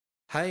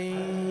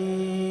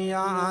حي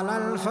على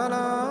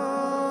الفلاح.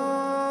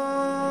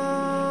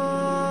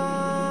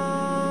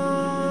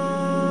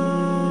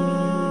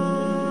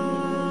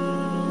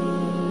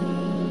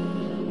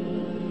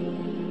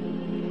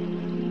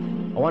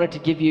 I wanted to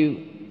give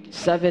you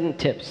 7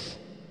 tips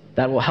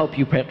that will help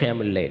you pray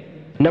Qiyamul Layl.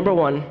 Number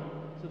 1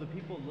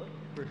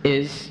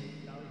 is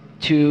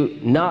to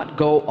not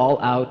go all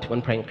out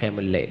when praying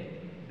Qiyamul Layl.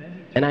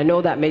 And I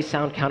know that may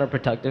sound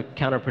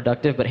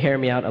counterproductive, but hear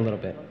me out a little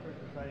bit.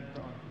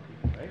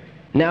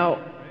 Now,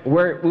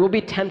 we will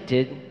be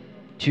tempted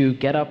to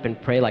get up and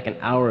pray like an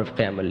hour of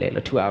Qiyamul Layl or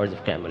 2 hours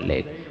of Qiyamul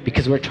Layl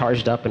because we're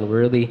charged up and we're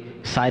really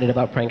excited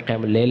about praying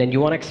Qiyamul Layl, and you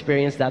want to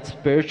experience that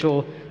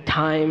spiritual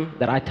time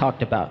that I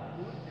talked about.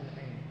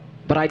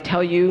 But I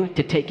tell you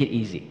to take it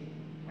easy.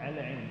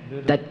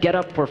 That get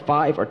up for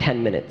 5 or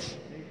 10 minutes.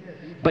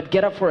 But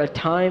get up for a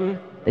time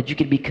that you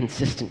could be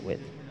consistent with.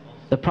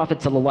 The Prophet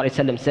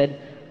ﷺ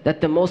said that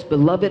the most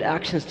beloved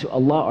actions to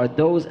Allah are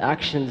those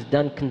actions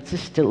done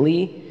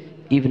consistently,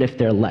 even if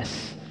they're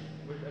less.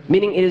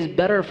 Meaning it is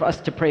better for us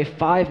to pray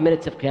 5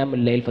 minutes of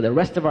Qiyamul Layl for the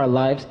rest of our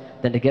lives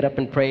than to get up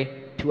and pray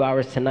 2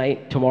 hours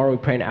tonight, tomorrow we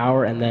pray an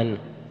hour, and then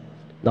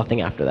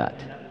nothing after that.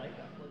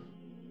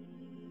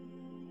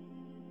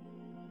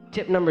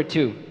 Tip number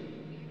 2,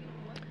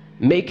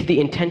 make the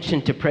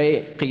intention to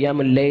pray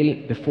Qiyamul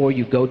Layl before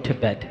you go to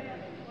bed.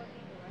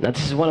 Now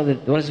this is one of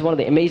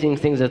the amazing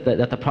things that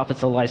the Prophet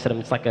ﷺ,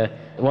 it's like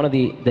one of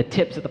the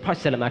tips that the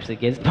Prophet ﷺ actually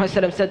gives. The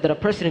Prophet ﷺ said that a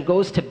person who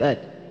goes to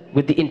bed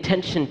with the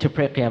intention to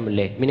pray Qiyamul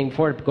Layl, meaning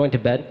before going to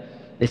bed,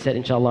 they said,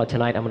 inshallah,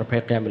 tonight I'm going to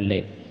pray Qiyamul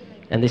Layl.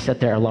 And they set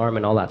their alarm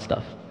and all that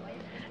stuff.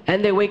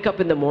 And they wake up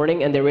in the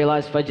morning and they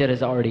realize Fajr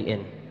is already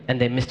in,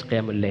 and they missed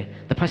Qiyamul Layl.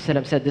 The Prophet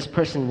ﷺ said this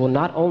person will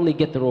not only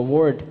get the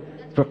reward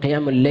for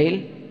Qiyamul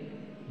Layl,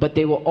 but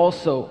they will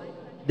also,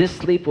 this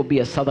sleep will be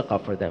a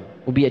sadaqah for them,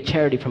 will be a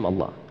charity from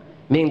Allah.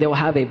 Meaning they will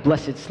have a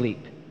blessed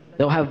sleep.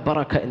 They'll have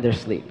barakah in their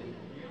sleep.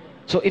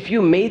 So if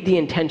you made the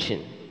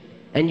intention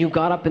and you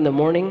got up in the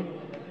morning,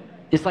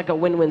 it's like a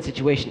win-win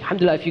situation.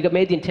 Alhamdulillah, if you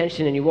made the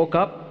intention and you woke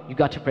up, you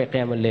got to pray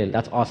Qiyamul Layl.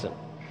 That's awesome.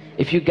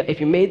 If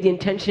you made the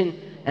intention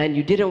and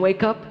you didn't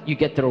wake up, you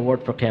get the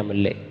reward for Qiyamul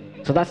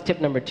Layl. So that's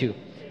tip number 2.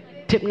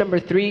 Tip number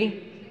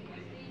 3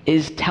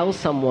 is tell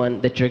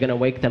someone that you're going to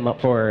wake them up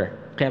for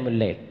Qiyamul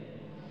Layl.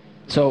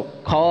 So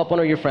call up one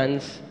of your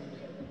friends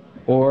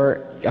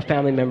or a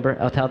family member.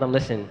 I'll tell them,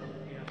 listen,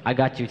 I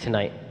got you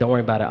tonight. Don't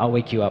worry about it. I'll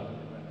wake you up.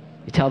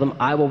 You tell them,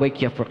 I will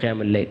wake you up for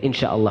Qiyamul Layl,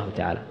 insha'Allah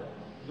ta'ala.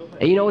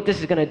 And you know what this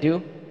is going to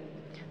do?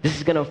 This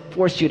is going to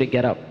force you to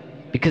get up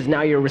because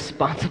now you're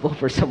responsible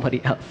for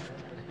somebody else.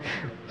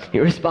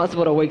 You're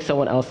responsible to wake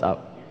someone else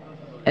up.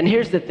 And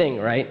here's the thing,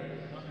 right?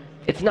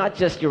 It's not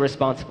just you're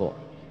responsible.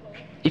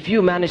 If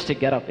you manage to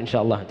get up,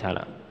 inshallah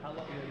ta'ala,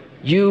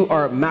 you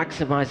are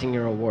maximizing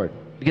your reward.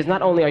 Because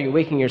not only are you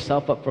waking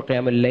yourself up for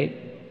Qiyamul Layl,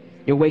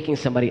 you're waking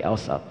somebody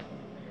else up.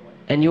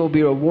 And you will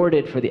be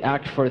rewarded for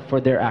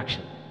their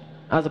action.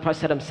 As the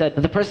Prophet said,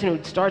 that the person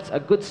who starts a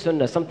good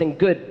sunnah, something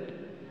good,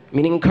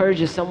 meaning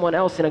encourages someone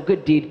else in a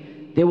good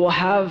deed, they will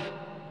have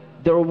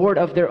the reward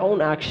of their own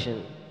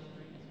action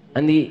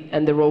and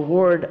the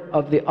reward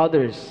of the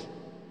others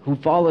who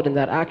followed in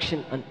that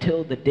action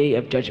until the day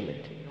of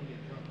judgment.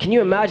 Can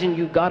you imagine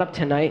you got up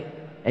tonight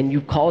and you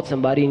called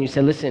somebody and you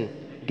said, listen,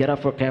 get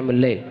up for Qiyamul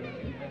Layl.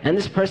 And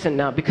this person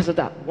now, because of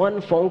that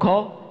one phone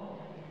call,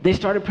 they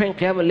started praying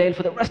Qiyamul Layl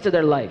for the rest of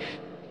their life.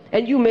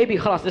 And you maybe,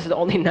 khalas, this is the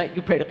only night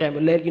you prayed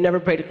Qiyamul Layl, you never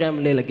prayed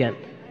Qiyamul Layl again.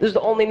 This is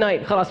the only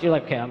night, khalas, you're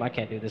like, okay, I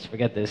can't do this,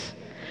 forget this.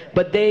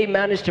 But they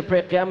managed to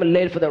pray Qiyamul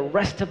Layl for the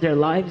rest of their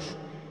lives.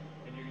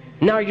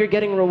 Now you're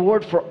getting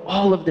reward for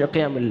all of their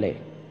Qiyamul Layl.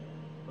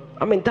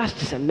 I mean, that's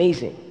just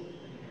amazing.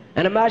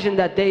 And imagine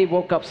that they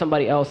woke up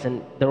somebody else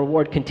and the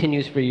reward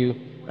continues for you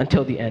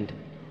until the end.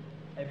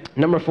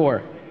 Number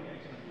 4,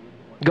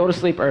 go to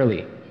sleep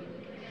early.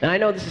 And I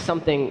know this is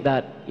something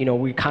that,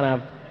 we kind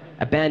of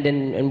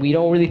abandon and we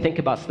don't really think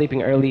about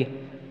sleeping early,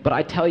 but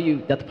I tell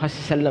you that the Prophet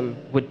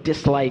ﷺ would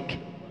dislike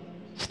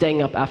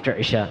staying up after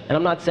Isha. And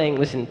I'm not saying,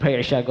 listen, pray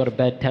Isha, go to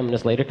bed 10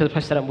 minutes later, because the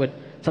Prophet ﷺ would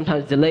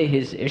sometimes delay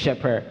his Isha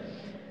prayer.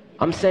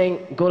 I'm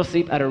saying go to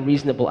sleep at a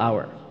reasonable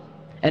hour.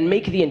 And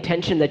make the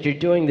intention that you're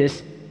doing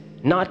this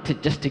not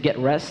just to get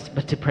rest,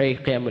 but to pray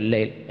Qiyamul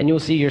Layl. And you'll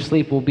see your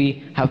sleep will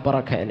have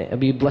barakah in it. It'll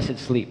be blessed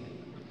sleep.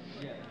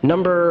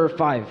 Number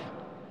 5,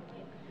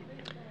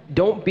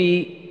 don't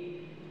be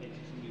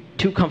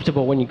too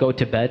comfortable when you go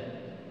to bed.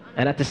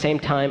 And at the same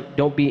time,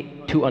 don't be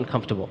too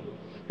uncomfortable.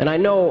 And I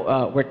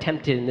know we're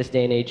tempted in this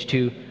day and age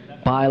to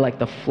buy like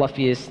the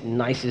fluffiest,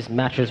 nicest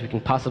mattress we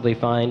can possibly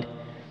find.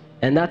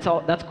 And that's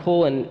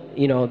cool, and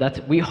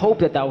we hope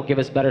that will give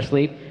us better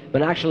sleep,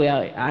 but actually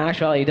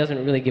it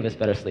doesn't really give us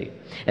better sleep.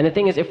 And the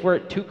thing is, if we're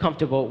too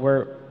comfortable,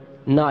 we're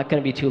not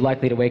going to be too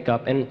likely to wake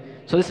up. And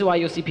so this is why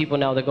you'll see people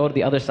now, they'll go to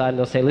the other side and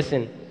they'll say,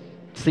 listen,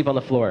 sleep on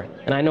the floor.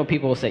 And I know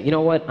people will say, you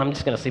know what, I'm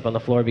just going to sleep on the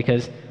floor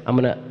because I'm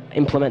going to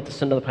implement the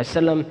sunnah of the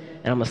Prophet ﷺ, and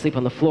I'm going to sleep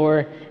on the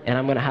floor, and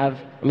I'm going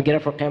to get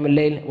up for Qiyamul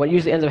Layl. What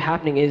usually ends up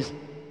happening is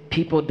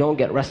people don't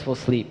get restful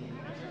sleep,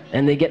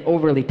 and they get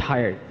overly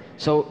tired.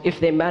 So if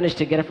they manage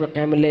to get up for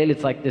Qiyam al-Layl,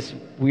 it's like this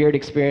weird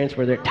experience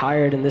where they're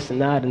tired and this and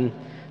that. And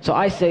so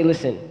I say,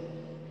 listen,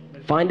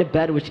 find a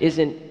bed which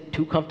isn't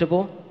too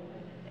comfortable,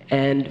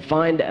 and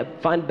find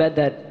bed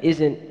that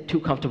isn't too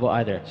comfortable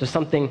either. So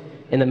something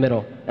in the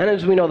middle. And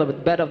as we know, the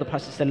bed of the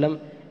Prophet ﷺ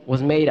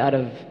was made out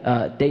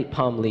of date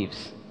palm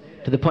leaves,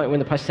 to the point when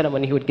the Prophet ﷺ,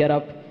 when he would get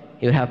up,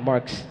 he would have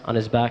marks on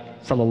his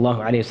back, sallallahu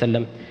alayhi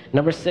wasallam.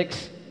 Number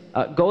 6,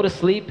 go to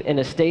sleep in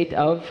a state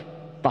of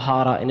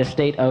tahara, in a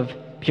state of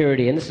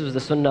purity. And this was the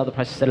sunnah of the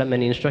Prophet ﷺ,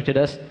 and he instructed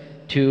us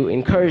to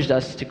encourage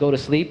us to go to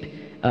sleep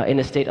in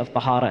a state of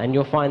tahara. And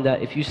you'll find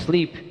that if you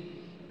sleep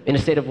in a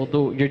state of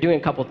wudu, you're doing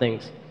a couple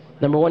things.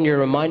 Number 1, you're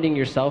reminding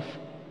yourself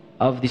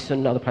of the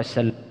sunnah of the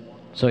Prophet ﷺ.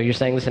 So you're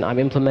saying, listen, I'm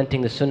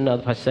implementing the sunnah of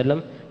the Prophet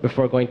ﷺ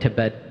before going to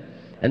bed.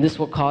 And this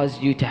will cause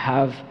you to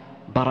have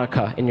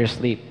barakah in your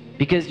sleep.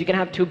 Because you can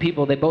have 2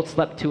 people, they both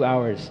slept 2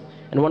 hours.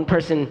 And one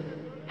person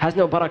has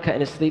no barakah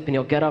in his sleep, and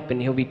he'll get up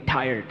and he'll be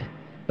tired.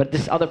 But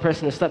this other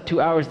person who slept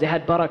 2 hours, they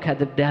had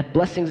barakah, they had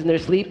blessings in their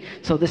sleep.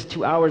 So this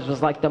 2 hours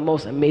was like the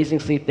most amazing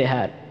sleep they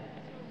had.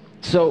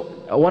 So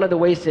one of the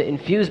ways to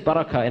infuse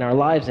barakah in our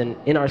lives and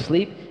in our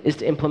sleep is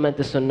to implement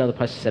the sunnah of the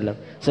Prophet ﷺ.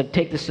 So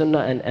take the sunnah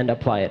and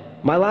apply it.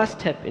 My last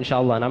tip,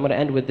 inshallah, and I'm going to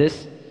end with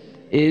this,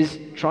 is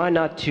try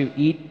not to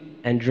eat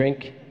and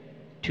drink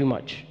too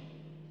much.